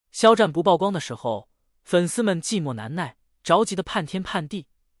肖战不曝光的时候，粉丝们寂寞难耐，着急的盼天盼地，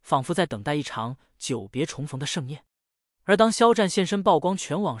仿佛在等待一场久别重逢的盛宴。而当肖战现身曝光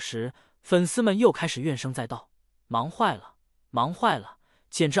全网时，粉丝们又开始怨声载道：忙坏了，忙坏了，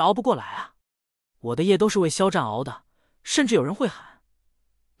简直熬不过来啊！我的夜都是为肖战熬的，甚至有人会喊：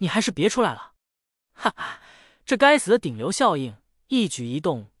你还是别出来了！哈哈，这该死的顶流效应，一举一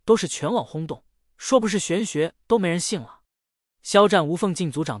动都是全网轰动，说不是玄学都没人信了。肖战无缝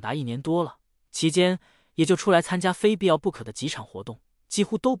进组长达1年多了，期间也就出来参加非必要不可的几场活动，几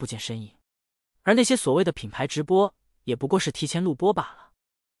乎都不见身影。而那些所谓的品牌直播，也不过是提前录播罢了。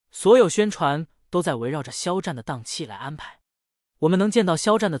所有宣传都在围绕着肖战的档期来安排。我们能见到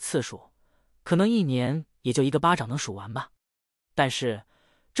肖战的次数，可能1年也就1个巴掌能数完吧。但是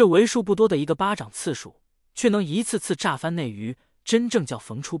这为数不多的1个巴掌次数，却能一次次炸翻内娱，真正叫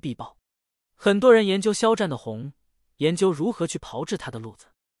逢出必爆。很多人研究肖战的红，研究如何去炮制他的路子。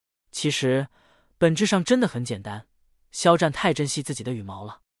其实本质上真的很简单，肖战太珍惜自己的羽毛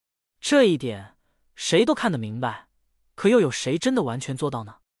了。这一点谁都看得明白，可又有谁真的完全做到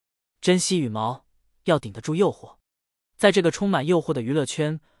呢？珍惜羽毛，要顶得住诱惑。在这个充满诱惑的娱乐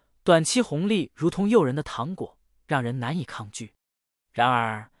圈，短期红利如同诱人的糖果，让人难以抗拒。然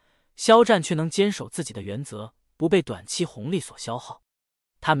而肖战却能坚守自己的原则，不被短期红利所消耗。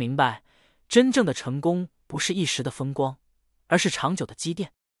他明白，真正的成功不是一时的风光，而是长久的积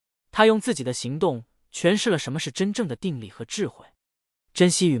淀。他用自己的行动诠释了什么是真正的定力和智慧。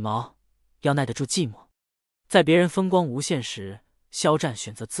珍惜羽毛，要耐得住寂寞。在别人风光无限时，肖战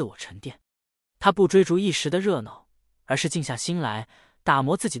选择自我沉淀。他不追逐一时的热闹，而是静下心来，打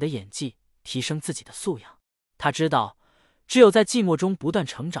磨自己的演技，提升自己的素养。他知道，只有在寂寞中不断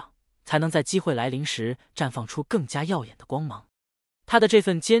成长，才能在机会来临时绽放出更加耀眼的光芒。他的这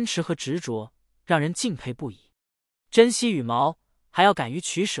份坚持和执着，让人敬佩不已。珍惜羽毛，还要敢于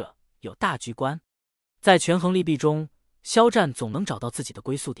取舍，有大局观。在权衡利弊中，肖战总能找到自己的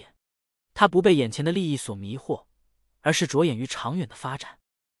归宿点。他不被眼前的利益所迷惑，而是着眼于长远的发展。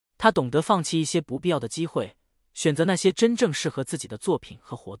他懂得放弃一些不必要的机会，选择那些真正适合自己的作品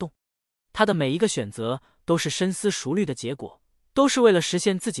和活动。他的每一个选择都是深思熟虑的结果，都是为了实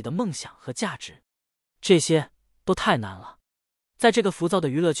现自己的梦想和价值。这些都太难了。在这个浮躁的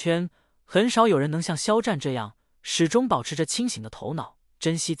娱乐圈，很少有人能像肖战这样始终保持着清醒的头脑，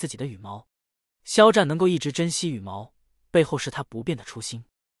珍惜自己的羽毛。肖战能够一直珍惜羽毛，背后是他不变的初心。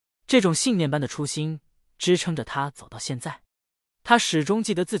这种信念般的初心支撑着他走到现在。他始终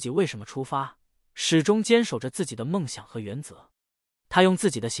记得自己为什么出发，始终坚守着自己的梦想和原则。他用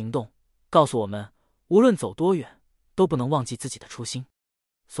自己的行动告诉我们，无论走多远，都不能忘记自己的初心。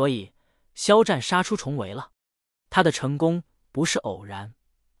所以肖战杀出重围了。他的成功不是偶然，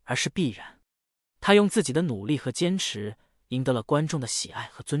而是必然。他用自己的努力和坚持赢得了观众的喜爱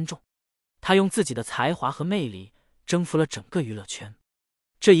和尊重。他用自己的才华和魅力征服了整个娱乐圈。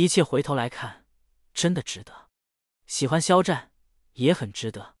这一切回头来看，真的值得。喜欢肖战也很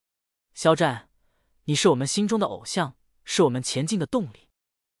值得。肖战，你是我们心中的偶像，是我们前进的动力。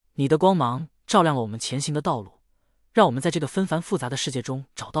你的光芒照亮了我们前行的道路，让我们在这个纷繁复杂的世界中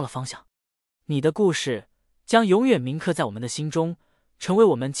找到了方向。你的故事将永远铭刻在我们的心中，成为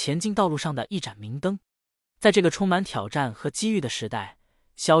我们前进道路上的一盏明灯。在这个充满挑战和机遇的时代，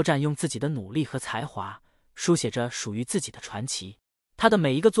肖战用自己的努力和才华书写着属于自己的传奇。他的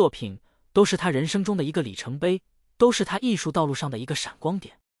每一个作品都是他人生中的一个里程碑，都是他艺术道路上的一个闪光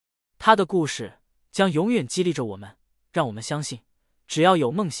点。他的故事将永远激励着我们，让我们相信，只要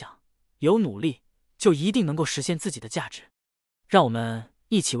有梦想，有努力，就一定能够实现自己的价值。让我们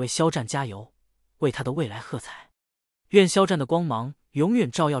一起为肖战加油，为他的未来喝彩。愿肖战的光芒永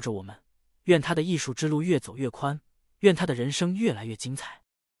远照耀着我们，愿他的艺术之路越走越宽，愿他的人生越来越精彩。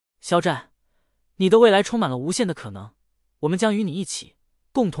肖战，你的未来充满了无限的可能，我们将与你一起，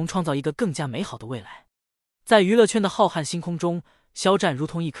共同创造一个更加美好的未来。在娱乐圈的浩瀚星空中，肖战如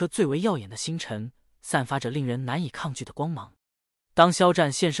同一颗最为耀眼的星辰，散发着令人难以抗拒的光芒。当肖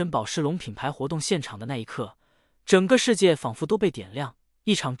战现身宝诗龙品牌活动现场的那一刻，整个世界仿佛都被点亮，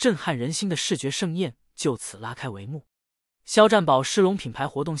一场震撼人心的视觉盛宴就此拉开帷幕。肖战宝诗龙品牌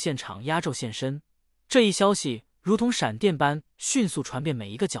活动现场压轴现身，这一消息如同闪电般迅速传遍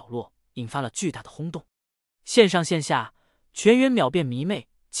每一个角落，引发了巨大的轰动。线上线下全员秒变迷妹，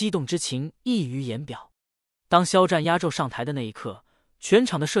激动之情溢于言表。当肖战压轴上台的那一刻，全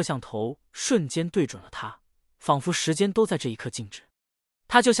场的摄像头瞬间对准了他，仿佛时间都在这一刻静止。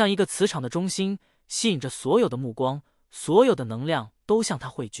他就像一个磁场的中心，吸引着所有的目光，所有的能量都向他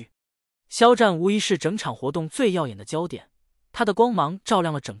汇聚。肖战无疑是整场活动最耀眼的焦点，他的光芒照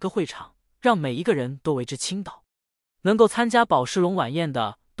亮了整个会场，让每一个人都为之倾倒。能够参加宝诗龙晚宴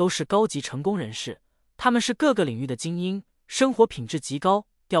的都是高级成功人士，他们是各个领域的精英，生活品质极高，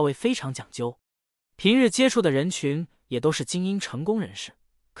调位非常讲究。平日接触的人群也都是精英成功人士，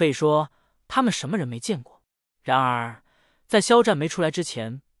可以说他们什么人没见过。然而，在肖战没出来之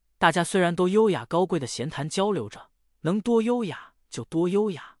前，大家虽然都优雅高贵的闲谈交流着，能多优雅就多优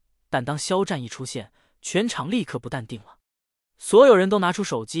雅，但当肖战一出现，全场立刻不淡定了。所有人都拿出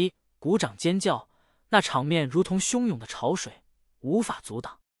手机，鼓掌尖叫，那场面如同汹涌的潮水，无法阻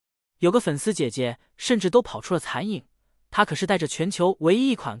挡。有个粉丝姐姐甚至都跑出了残影，她可是带着全球唯一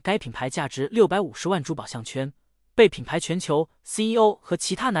一款该品牌价值650万珠宝项圈，被品牌全球 CEO 和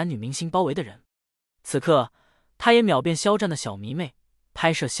其他男女明星包围的人。此刻，她也秒变肖战的小迷妹，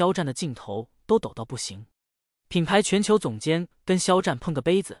拍摄肖战的镜头都抖到不行。品牌全球总监跟肖战碰个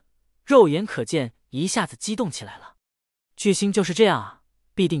杯子，肉眼可见一下子激动起来了。巨星就是这样啊，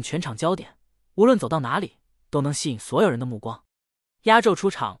必定全场焦点，无论走到哪里都能吸引所有人的目光。压轴出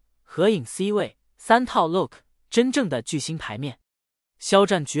场，合影 C 位，3套 look， 真正的巨星牌面。肖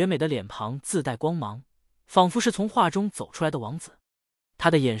战绝美的脸庞自带光芒，仿佛是从画中走出来的王子。他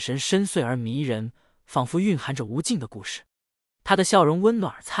的眼神深邃而迷人，仿佛蕴含着无尽的故事。他的笑容温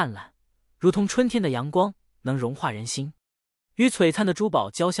暖而灿烂，如同春天的阳光，能融化人心。与璀璨的珠宝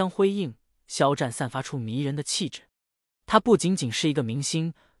交相辉映，肖战散发出迷人的气质。他不仅仅是一个明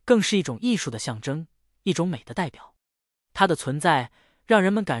星，更是一种艺术的象征，一种美的代表。他的存在让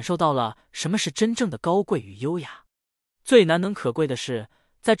人们感受到了什么是真正的高贵与优雅。最难能可贵的是，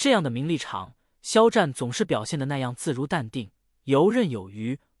在这样的名利场，肖战总是表现的那样自如淡定，游刃有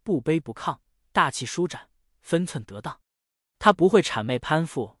余，不卑不亢，大气舒展，分寸得当。他不会谄媚攀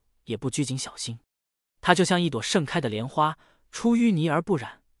附，也不拘谨小心。他就像一朵盛开的莲花，出淤泥而不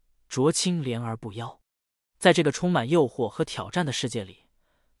染，濯清涟而不妖。在这个充满诱惑和挑战的世界里，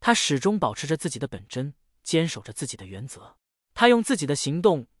他始终保持着自己的本真，坚守着自己的原则。他用自己的行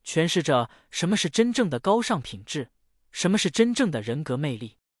动诠释着什么是真正的高尚品质，什么是真正的人格魅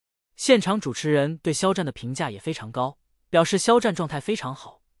力。现场主持人对肖战的评价也非常高，表示肖战状态非常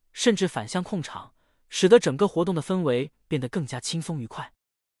好，甚至反向控场，使得整个活动的氛围变得更加轻松愉快。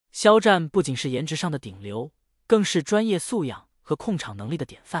肖战不仅是颜值上的顶流，更是专业素养和控场能力的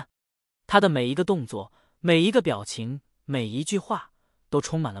典范。他的每一个动作，每一个表情，每一句话都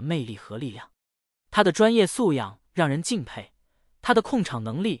充满了魅力和力量。他的专业素养让人敬佩，他的控场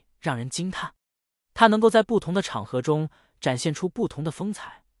能力让人惊叹。他能够在不同的场合中展现出不同的风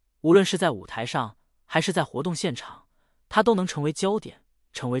采，无论是在舞台上还是在活动现场，他都能成为焦点，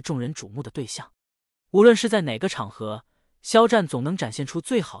成为众人瞩目的对象。无论是在哪个场合，肖战总能展现出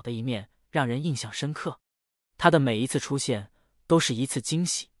最好的一面，让人印象深刻。他的每一次出现都是一次惊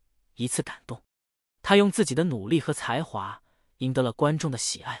喜，一次感动。他用自己的努力和才华赢得了观众的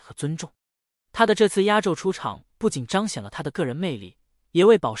喜爱和尊重。他的这次压轴出场不仅彰显了他的个人魅力，也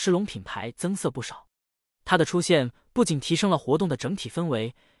为宝诗龙品牌增色不少。他的出现不仅提升了活动的整体氛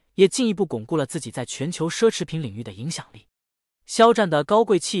围，也进一步巩固了自己在全球奢侈品领域的影响力。肖战的高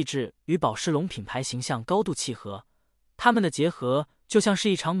贵气质与宝诗龙品牌形象高度契合，他们的结合就像是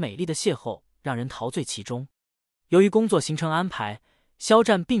一场美丽的邂逅，让人陶醉其中。由于工作行程安排，肖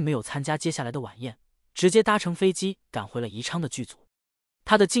战并没有参加接下来的晚宴，直接搭乘飞机赶回了宜昌的剧组。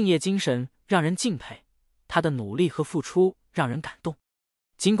他的敬业精神让人敬佩，他的努力和付出让人感动。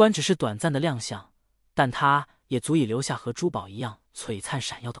尽管只是短暂的亮相，但他也足以留下和珠宝一样璀璨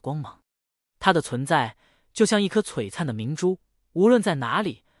闪耀的光芒。他的存在就像一颗璀璨的明珠，无论在哪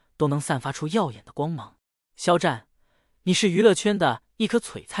里都能散发出耀眼的光芒。肖战，你是娱乐圈的一颗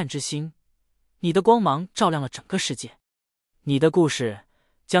璀璨之星，你的光芒照亮了整个世界。你的故事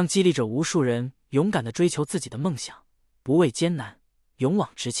将激励着无数人勇敢地追求自己的梦想，不畏艰难，勇往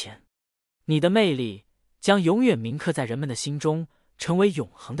直前。你的魅力将永远铭刻在人们的心中，成为永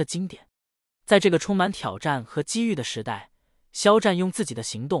恒的经典。在这个充满挑战和机遇的时代，肖战用自己的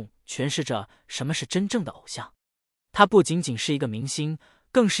行动诠释着什么是真正的偶像。他不仅仅是一个明星，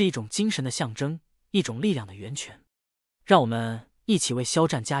更是一种精神的象征，一种力量的源泉。让我们一起为肖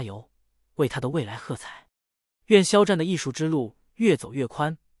战加油，为他的未来喝彩。愿肖战的艺术之路越走越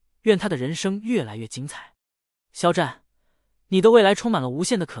宽，愿他的人生越来越精彩。肖战，你的未来充满了无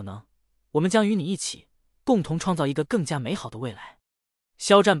限的可能，我们将与你一起，共同创造一个更加美好的未来。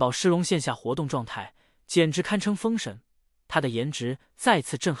肖战宝诗龙线下活动状态简直堪称封神，他的颜值再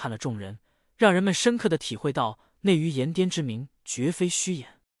次震撼了众人，让人们深刻地体会到内娱颜巅之名绝非虚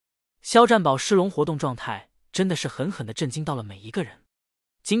言。肖战宝诗龙活动状态真的是狠狠地震惊到了每一个人。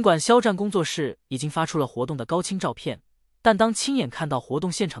尽管肖战工作室已经发出了活动的高清照片，但当亲眼看到活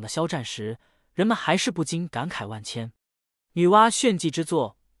动现场的肖战时，人们还是不禁感慨万千。女娲炫技之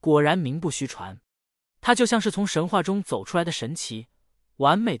作果然名不虚传，她就像是从神话中走出来的神奇，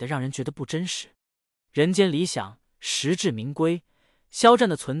完美的让人觉得不真实。人间理想，实至名归。肖战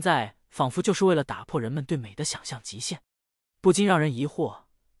的存在仿佛就是为了打破人们对美的想象极限，不禁让人疑惑，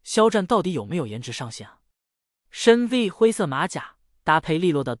肖战到底有没有颜值上限啊？深 V 灰色马甲搭配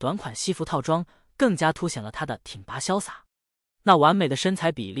利落的短款西服套装，更加凸显了他的挺拔潇洒。那完美的身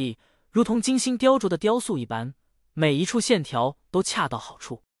材比例如同精心雕琢的雕塑一般，每一处线条都恰到好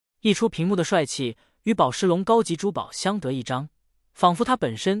处，溢出屏幕的帅气与宝石龙高级珠宝相得益彰，仿佛他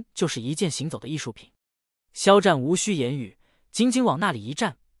本身就是一件行走的艺术品。肖战无需言语，仅仅往那里一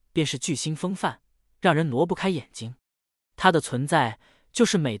站，便是巨星风范，让人挪不开眼睛。他的存在就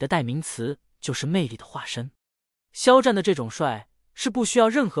是美的代名词，就是魅力的化身。肖战的这种帅是不需要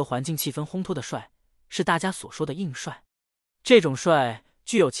任何环境气氛烘托的帅，是大家所说的硬帅。这种帅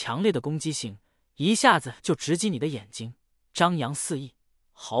具有强烈的攻击性，一下子就直击你的眼睛，张扬肆意，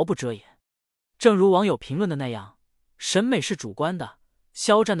毫不遮掩。正如网友评论的那样，审美是主观的，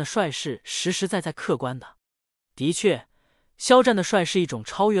肖战的帅是实实在在客观的。的确，肖战的帅是一种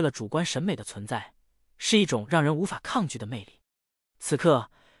超越了主观审美的存在，是一种让人无法抗拒的魅力。此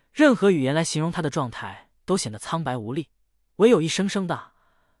刻，任何语言来形容他的状态都显得苍白无力，唯有一声声的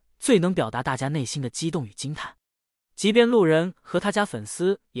最能表达大家内心的激动与惊叹。即便路人和他家粉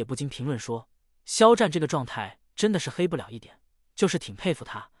丝也不禁评论说，肖战这个状态真的是黑不了一点，就是挺佩服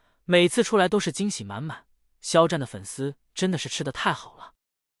他，每次出来都是惊喜满满。肖战的粉丝真的是吃得太好了。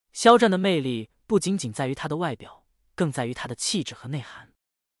肖战的魅力不仅仅在于他的外表，更在于他的气质和内涵。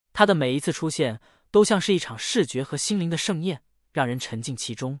他的每一次出现都像是一场视觉和心灵的盛宴，让人沉浸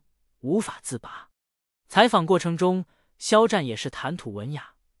其中，无法自拔。采访过程中，肖战也是谈吐文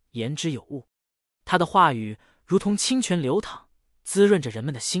雅，言之有物。他的话语如同清泉流淌，滋润着人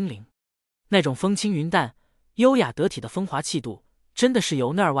们的心灵。那种风轻云淡、优雅得体的风华气度，真的是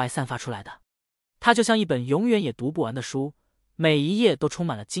由内而外散发出来的。他就像一本永远也读不完的书，每一页都充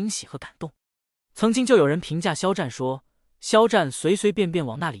满了惊喜和感动。曾经就有人评价肖战说，肖战随随便便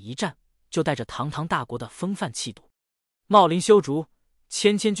往那里一站，就带着堂堂大国的风范气度。茂林修竹，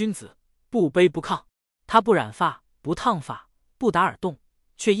谦谦君子，不卑不亢。他不染发，不烫发，不打耳洞，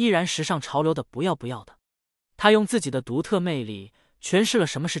却依然时尚潮流的不要不要的。他用自己的独特魅力诠释了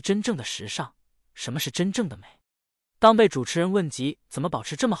什么是真正的时尚，什么是真正的美。当被主持人问及怎么保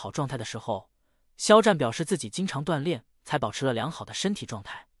持这么好状态的时候，肖战表示自己经常锻炼，才保持了良好的身体状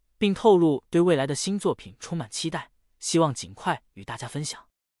态，并透露对未来的新作品充满期待，希望尽快与大家分享。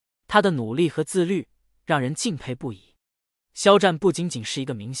他的努力和自律让人敬佩不已。肖战不仅仅是一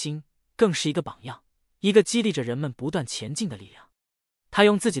个明星，更是一个榜样，一个激励着人们不断前进的力量。他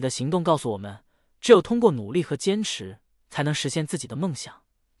用自己的行动告诉我们，只有通过努力和坚持，才能实现自己的梦想，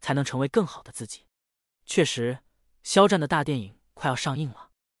才能成为更好的自己。确实，肖战的大电影快要上映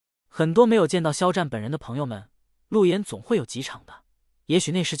了，很多没有见到肖战本人的朋友们，路演总会有几场的，也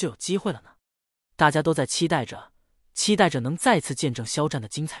许那时就有机会了呢。大家都在期待着能再次见证肖战的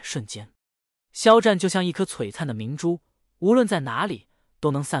精彩瞬间。肖战就像一颗璀璨的明珠，无论在哪里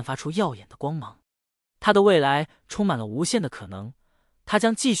都能散发出耀眼的光芒。他的未来充满了无限的可能，他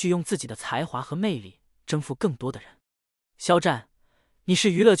将继续用自己的才华和魅力征服更多的人。肖战，你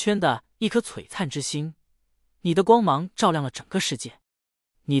是娱乐圈的一颗璀璨之星，你的光芒照亮了整个世界。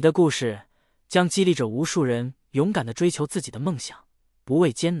你的故事将激励着无数人勇敢地追求自己的梦想，不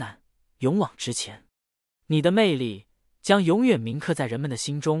畏艰难，勇往直前。你的魅力将永远铭刻在人们的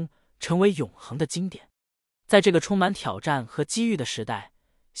心中，成为永恒的经典。在这个充满挑战和机遇的时代，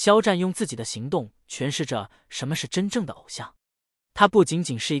肖战用自己的行动诠释着什么是真正的偶像。他不仅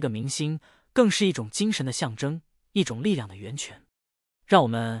仅是一个明星，更是一种精神的象征，一种力量的源泉。让我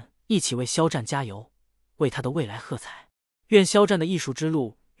们一起为肖战加油，为他的未来喝彩。愿肖战的艺术之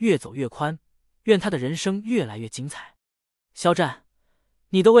路越走越宽，愿他的人生越来越精彩。肖战，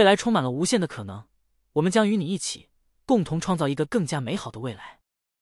你的未来充满了无限的可能，我们将与你一起，共同创造一个更加美好的未来。